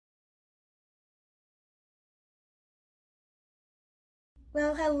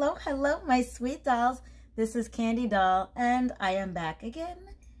Well, hello, my sweet dolls. This is Candy Doll, and I am back again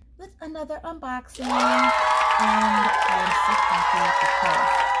with another unboxing. And I'm so happy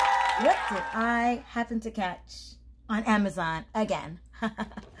because what did I happen to catch on Amazon again?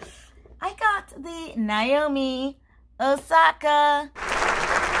 I got the Naomi Osaka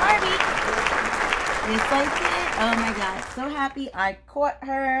Barbie. Yes, I did. Oh my God, so happy I caught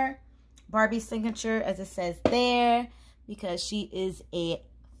her. Barbie signature, as it says there, because she is a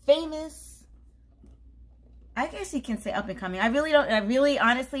famous, I guess you can say up and coming. I really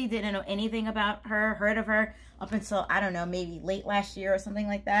honestly didn't know anything about her, heard of her up until, I don't know, maybe late last year or something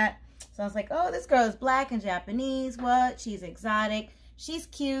like that. So I was like, oh, this girl is black and Japanese. What? She's exotic. She's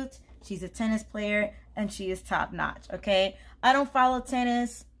cute. She's a tennis player and she is top notch. Okay. I don't follow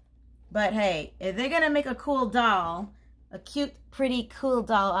tennis, but hey, if they're going to make a cool doll, a cute, pretty, cool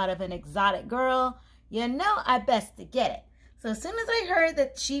doll out of an exotic girl, you know I best to get it. So as soon as I heard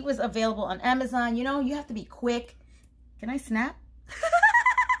that she was available on Amazon, you know, you have to be quick. Can I snap?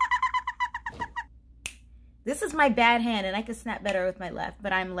 This is my bad hand, and I can snap better with my left,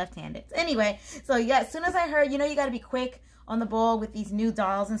 but I'm left-handed. Anyway, so yeah, as soon as I heard, you know, you got to be quick on the ball with these new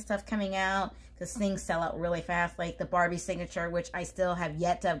dolls and stuff coming out, because things sell out really fast, like the Barbie signature, which I still have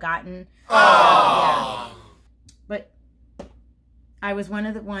yet to have gotten. Yeah. But I was one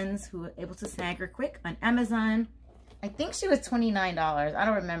of the ones who were able to snag her quick on Amazon. I think she was $29. I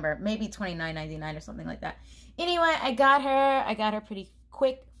don't remember. Maybe $29.99 or something like that. Anyway, I got her pretty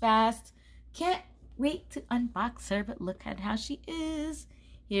quick, fast. Can't wait to unbox her, but look at how she is.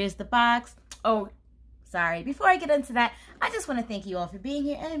 Here's the box. Oh, sorry. Before I get into that, I just want to thank you all for being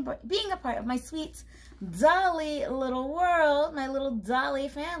here and being a part of my sweet Dolly little world, my little Dolly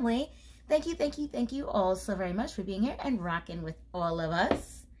family. Thank you all so very much for being here and rocking with all of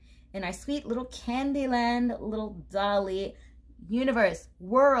us in our sweet little Candyland, little Dolly universe,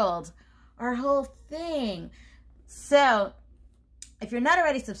 world, our whole thing. So, if you're not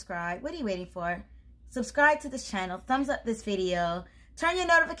already subscribed, what are you waiting for? Subscribe to this channel, thumbs up this video, turn your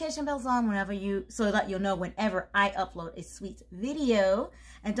notification bells on whenever so that you'll know whenever I upload a sweet video.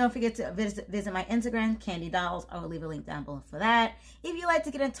 And don't forget to visit my Instagram, Candy Dolls. I will leave a link down below for that. If you'd like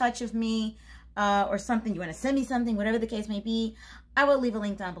to get in touch with me or something, you want to send me something, whatever the case may be, I will leave a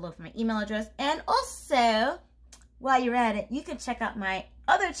link down below for my email address. And also, while you're at it, you can check out my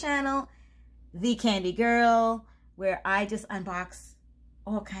other channel, The Candy Girl, where I just unbox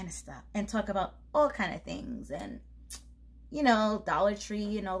all kind of stuff and talk about all kind of things. And, you know, Dollar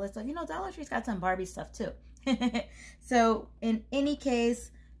Tree and all this stuff. You know, Dollar Tree's got some Barbie stuff too. So in any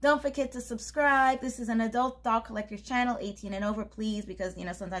case, don't forget to subscribe. This is an adult doll collector's channel, 18 and over, please, because, you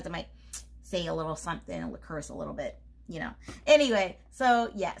know, sometimes I might say a little something or curse a little bit, you know. Anyway, so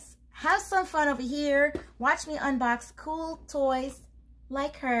yes, have some fun over here. Watch me unbox cool toys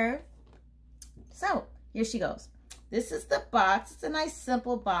like her. So here she goes. This is the box. It's a nice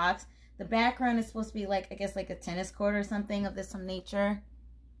simple box. The background is supposed to be like, I guess, like a tennis court or something of this some nature.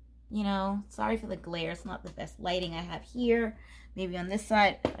 You know, sorry for the glare. It's not the best lighting I have here. Maybe on this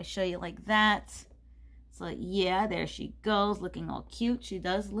side, I show you like that. So yeah, there she goes, looking all cute. She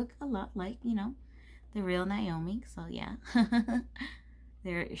does look a lot like, you know, the real Naomi. So yeah,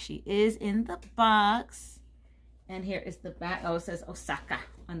 there she is in the box. And here is the back. Oh, it says Osaka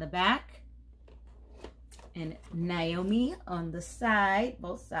on the back. And Naomi on the side,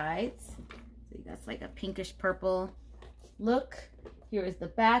 both sides. So that's like a pinkish purple look. Here is the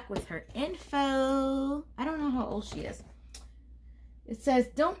back with her info. I don't know how old she is. It says,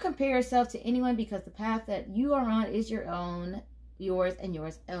 don't compare yourself to anyone because the path that you are on is your own, yours and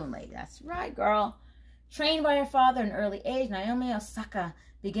yours only. That's right, girl. Trained by her father at an early age, Naomi Osaka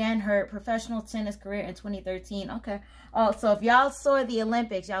began her professional tennis career in 2013. Okay. Oh, so if y'all saw the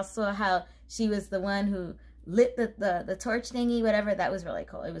Olympics, y'all saw how she was the one who lit the torch thingy, whatever. That was really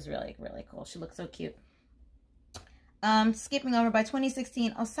cool. It was really, really cool. She looked so cute. Skipping over, by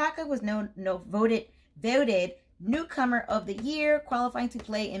 2016, Osaka was voted newcomer of the year, qualifying to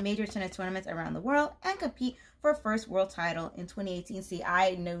play in major tennis tournaments around the world and compete for her first world title in 2018. See,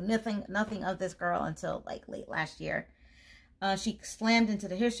 I knew nothing of this girl until like late last year. She slammed into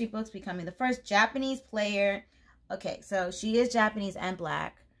the history books, becoming the first Japanese player. Okay, so she is Japanese and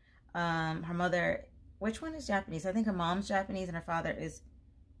black. Her mother, which one is Japanese? I think her mom's Japanese and her father is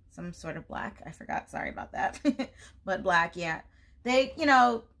some sort of black. I forgot. Sorry about that. But black, yeah. They, you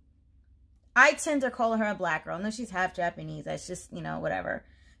know, I tend to call her a black girl. No, she's half Japanese. That's just, you know, whatever.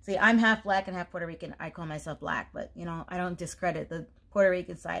 See, I'm half black and half Puerto Rican. I call myself black, but, you know, I don't discredit the Puerto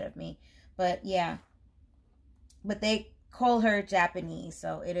Rican side of me. But, yeah. But they call her Japanese,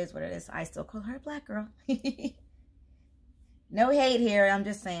 so it is what it is. I still call her a black girl. No hate here. I'm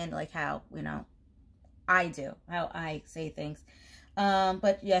just saying like how, you know, how I say things.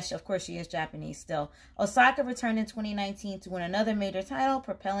 But yes, of course she is Japanese still. Osaka returned in 2019 to win another major title,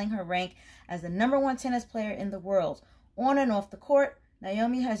 propelling her rank as the #1 tennis player in the world. On and off the court,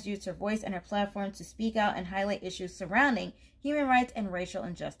 Naomi has used her voice and her platform to speak out and highlight issues surrounding human rights and racial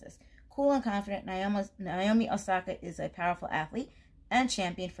injustice. Cool and confident, Naomi Osaka is a powerful athlete and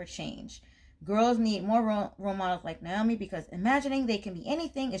champion for change. Girls need more role models like Naomi, because imagining they can be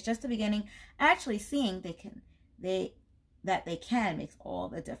anything is just the beginning. Actually seeing that they can makes all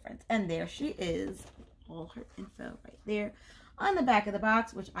the difference. And there she is, all her info right there on the back of the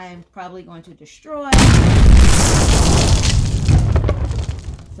box, which I am probably going to destroy.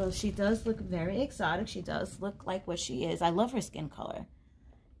 So she does look very exotic. She does look like what she is. I love her skin color.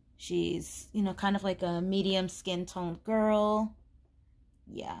 She's, you know, kind of like a medium skin toned girl.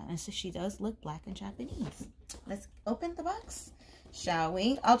 Yeah, and so she does look black and Japanese. Let's open the box, shall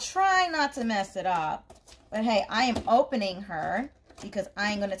we? I'll try not to mess it up. But hey, I am opening her because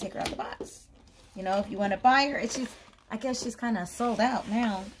I ain't going to take her out of the box. You know, if you want to buy her, I guess she's kind of sold out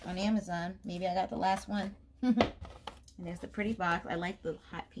now on Amazon. Maybe I got the last one. And there's the pretty box. I like the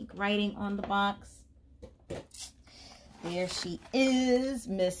hot pink writing on the box. There she is,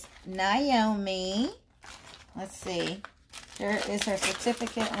 Miss Naomi. Let's see. Here is her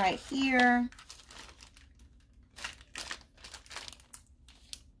certificate right here.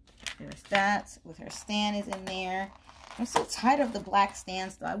 There's that with her stand is in there. I'm so tired of the black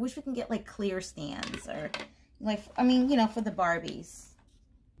stands though. I wish we can get like clear stands, or like, I mean, you know, for the Barbies.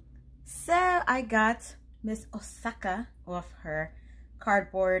 So I got Miss Osaka off her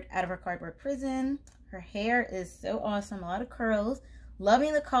cardboard, out of her cardboard prison. Her hair is so awesome. A lot of curls.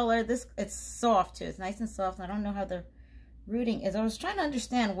 Loving the color. It's soft too. It's nice and soft. I don't know how the rooting is. I was trying to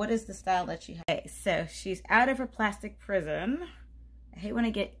understand what is the style that she has. Okay, so she's out of her plastic prison. I hate when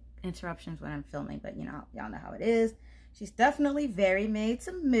I get interruptions when I'm filming, but you know, y'all know how it is. She's definitely very made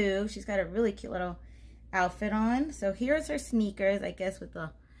to move. She's got a really cute little outfit on. So here's her sneakers, I guess with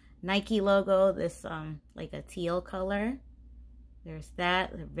the Nike logo, this like a teal color. There's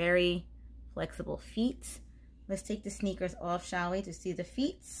that. They're very flexible feet. Let's take the sneakers off, shall we, to see the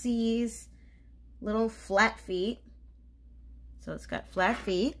feet. Sees little flat feet. So it's got flat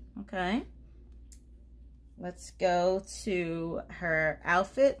feet. Okay. Let's go to her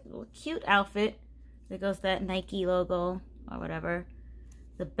outfit. Little cute outfit. There goes that Nike logo or whatever.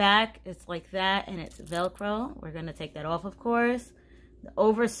 The back is like that, and it's Velcro. We're going to take that off, of course. The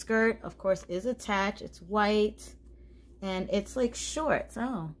overskirt, of course, is attached. It's white. And it's like shorts.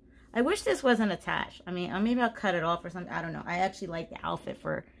 Oh, I wish this wasn't attached. I mean, maybe I'll cut it off or something. I don't know. I actually like the outfit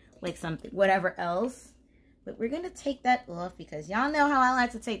for like something, whatever else. But we're going to take that off because y'all know how I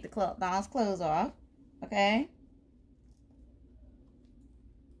like to take the doll's clothes off. Okay.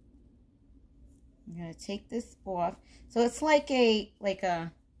 I'm going to take this off. So it's like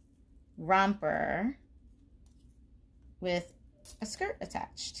a romper with a skirt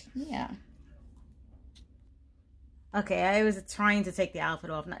attached. Yeah. Okay, I was trying to take the outfit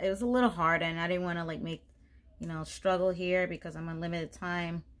off. It was a little hard, and I didn't want to like make, you know, struggle here because I'm on limited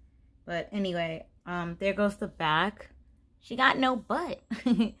time. But anyway, there goes the back. She got no butt.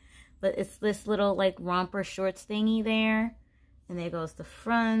 But it's this little like romper shorts thingy there. And there goes the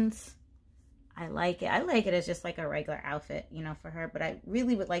front. I like it. I like it as just like a regular outfit, you know, for her. But I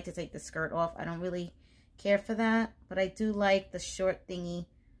really would like to take the skirt off. I don't really care for that. But I do like the short thingy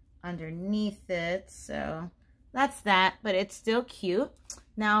underneath it. So that's that. But it's still cute.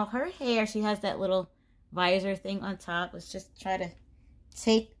 Now her hair, she has that little visor thing on top. Let's just try to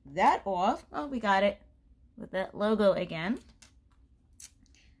take that off. Oh, we got it with that logo again.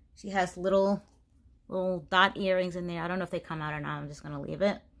 She has little dot earrings in there. I don't know if they come out or not. I'm just going to leave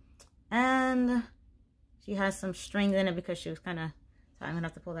it. And she has some strings in it because she was kind of, so I'm going to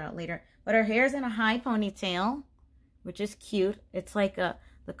have to pull that out later. But her hair's in a high ponytail, which is cute. It's like the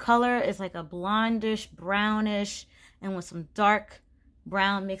color is like a blondish, brownish, and with some dark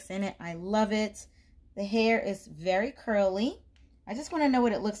brown mix in it. I love it. The hair is very curly. I just want to know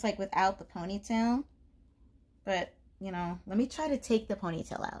what it looks like without the ponytail. But, you know, let me try to take the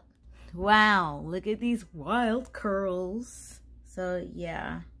ponytail out. Wow, look at these wild curls. So,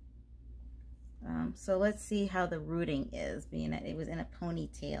 yeah. So let's see how the rooting is, being that it was in a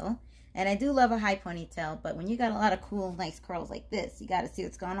ponytail. And I do love a high ponytail, but when you got a lot of cool, nice curls like this, you got to see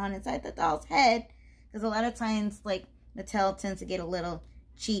what's going on inside the doll's head. Because a lot of times, like, Mattel tends to get a little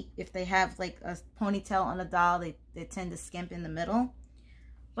cheap. If they have, like, a ponytail on a doll, they tend to skimp in the middle.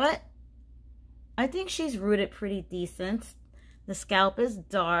 But I think she's rooted pretty decent. The scalp is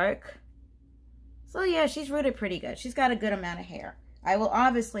dark. So yeah, she's rooted pretty good. She's got a good amount of hair. I will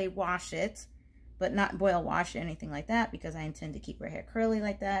obviously wash it, but not boil wash or anything like that, because I intend to keep her hair curly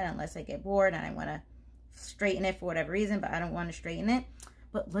like that unless I get bored and I want to straighten it for whatever reason, but I don't want to straighten it.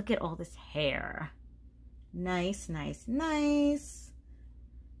 But look at all this hair. Nice, nice, nice.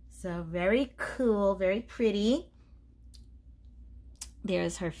 So very cool, very pretty.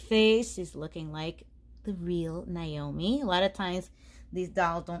 There's her face. She's looking like the real Naomi. A lot of times these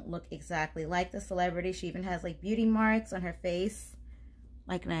dolls don't look exactly like the celebrity. She even has like beauty marks on her face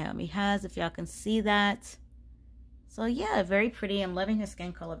like Naomi has, if y'all can see that. So yeah, very pretty. I'm loving her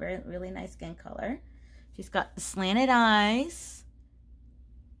skin color. Really nice skin color. She's got the slanted eyes.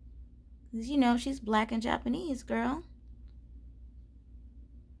 You know, she's black and Japanese, girl.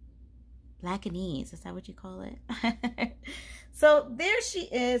 Blackanese, is that what you call it? So there she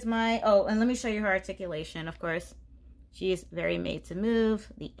is, oh, and let me show you her articulation, of course. She is very made to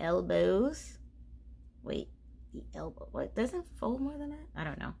move. The elbows. Wait, the elbow. What, doesn't fold more than that? I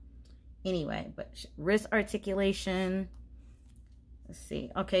don't know. Anyway, but wrist articulation. Let's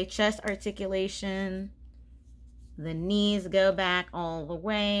see. Okay, chest articulation. The knees go back all the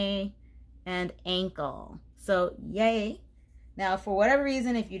way. And ankle. So, yay. Now, for whatever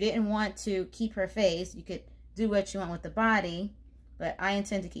reason, if you didn't want to keep her face, you could do what you want with the body. But I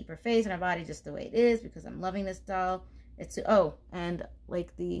intend to keep her face and her body just the way it is, because I'm loving this doll. It's, oh, and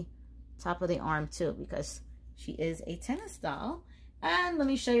like the top of the arm too, because she is a tennis doll. And let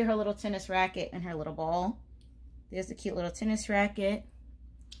me show you her little tennis racket and her little ball. There's the cute little tennis racket.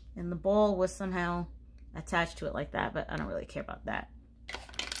 And the ball was somehow attached to it like that, but I don't really care about that.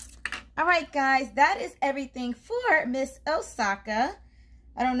 All right, guys, that is everything for Miss Osaka.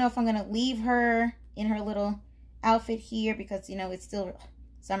 I don't know if I'm going to leave her in her little outfit here because, you know, it's still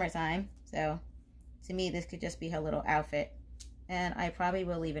summertime. So, to me, this could just be her little outfit. And I probably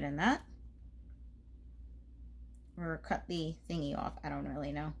will leave it in that. Or cut the thingy off. I don't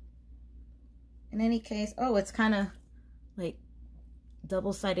really know. In any case, oh, it's kind of like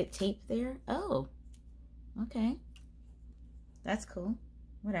double-sided tape there. Oh, okay. That's cool.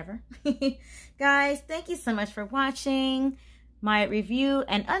 Whatever. Guys, thank you so much for watching my review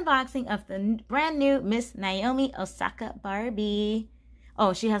and unboxing of the brand new Miss Naomi Osaka Barbie.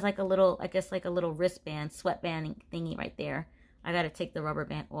 Oh, she has like a little, I guess like a little wristband, sweatband thingy right there. I gotta take the rubber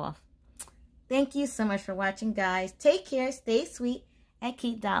band off. Thank you so much for watching, guys. Take care, stay sweet, and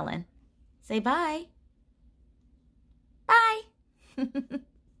keep dolling. Say bye. Bye.